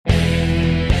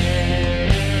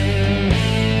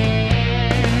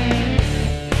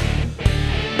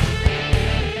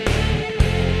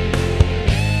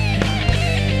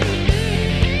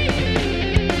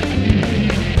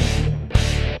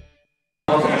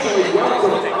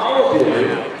welcome all of you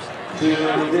to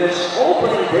this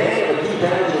opening day of the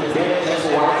 2010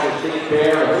 Central Washington State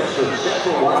Fair and this is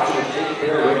Central Washington State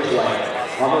Fair Raceway.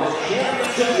 On this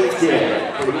championship weekend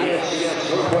for the Ascs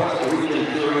Northwest Region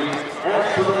Series, as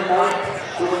for the 9th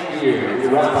straight year, we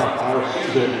wrap up our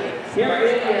season here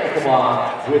in Yakima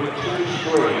with 2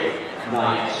 straight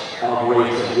nights of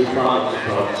racing. We promise you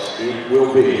folks, it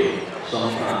will be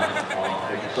sometime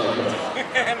excitement.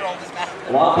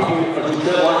 A lot of people, as we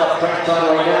said, line up trackside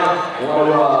right now. I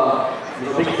want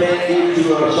to big thank you to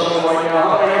someone right now. How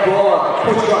about a hand for all our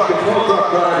push truck and tow truck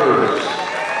drivers?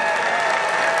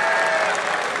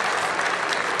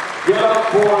 Give it up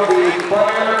for the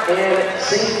fire and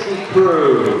safety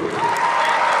crew.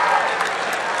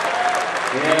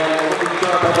 And looking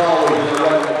sharp as always in the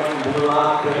red, white, and blue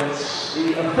outfits, the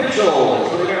officials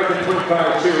for the American Twin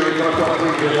Fire Series, Northwest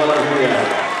Region,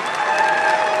 Washington.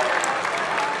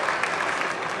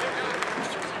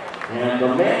 And the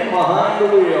man behind the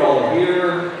wheel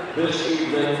here this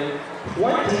evening,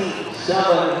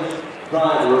 27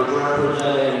 drivers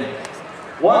representing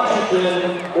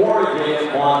Washington,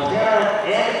 Oregon, Montana,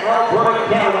 and Alberta,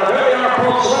 Canada. There they are,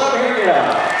 folks. Let them hear you.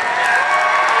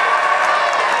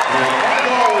 And as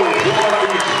always, we want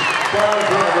these fine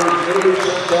drivers to introduce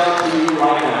themselves to you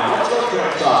right now. Let's go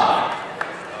trackside.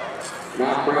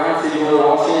 Matt Brown, City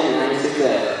Washington,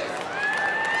 96A.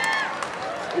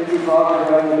 Ricky Father,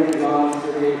 driving Ricky on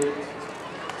City.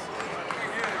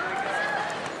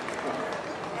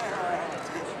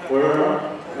 Where?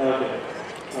 Okay.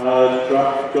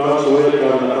 Josh Wood,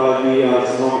 driving the 5B,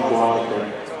 Sonoma, Washington.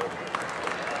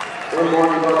 Good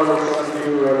morning, brother.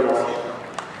 72, Red Washington.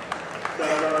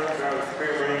 Saturday, driving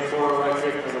Spirit Range 4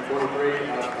 Electric, number 43,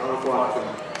 out of Sonoma,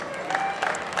 Washington.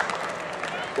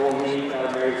 Full meet out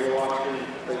of Marysville, Washington,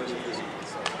 13.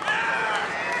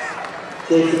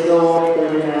 Jason Stillwater,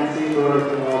 39C,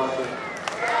 Burlington, Washington.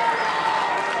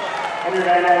 Henry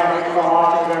Van Allen, from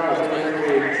Washington, by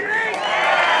 53.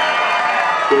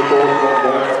 Jay Cole, from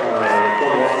Washington,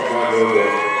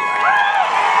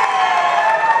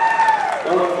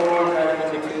 Both forwards at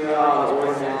 22 out of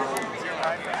Oregon, Washington.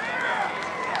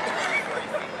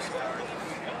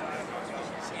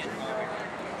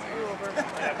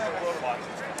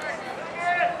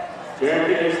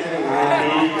 Jeremy Dixon,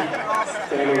 19,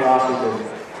 Stanley, Washington.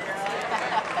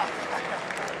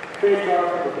 Craig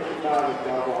Garber, the 55 is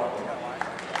Bob Washington.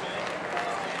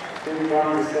 Jimmy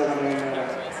Garber, 7 and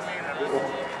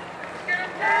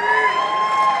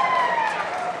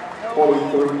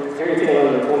 43. Terry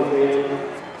Taylor, 43,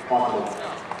 Washington.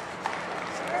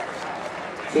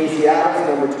 Casey Adams,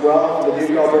 number 12, the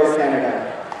Duke Alberta, Canada.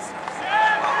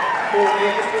 Paul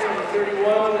Anderson, number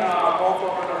 31,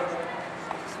 Baltimore.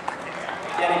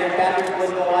 Danny Kirkpatrick,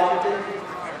 Louisville, Washington.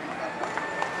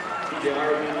 TJ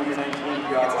Harvey, number 19,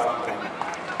 George Washington.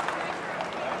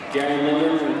 Gary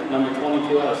Linder, number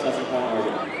 22, out of Central Point,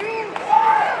 Oregon.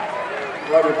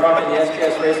 Roger Crockett, the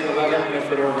Ascs Racing 11,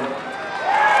 Medford, Oregon.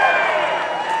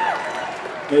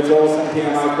 Mitch Olson,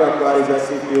 PMI Truck Bodies, SC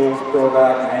Fuels,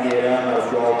 Provac, 98M, out of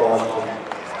George, Washington.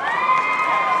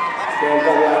 Dan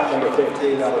Bellak, number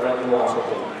 15, out of Renton,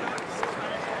 Washington.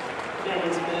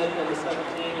 Cameron Smith, number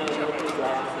 17, out of Northwest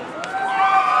Washington.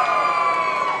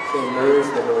 Shane Murs,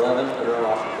 number 11, out of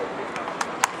Washington.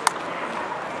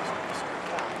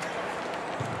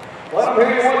 Let them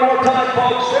hear you one more time,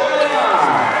 folks. There they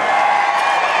are.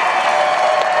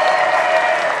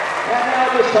 And now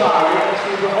this time, we ask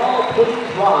you to all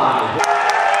please rise.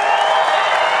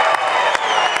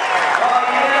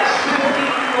 Yes,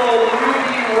 15-year-old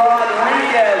Rudy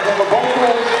Rodriguez on the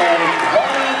vocals and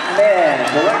 20 men.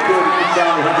 Director of the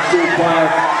Sound High School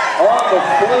Choir on the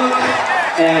flute.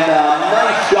 And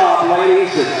nice job,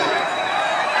 ladies.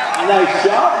 Nice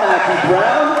job, Matthew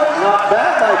Brown. Not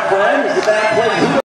bad, my friend. Is the band playing?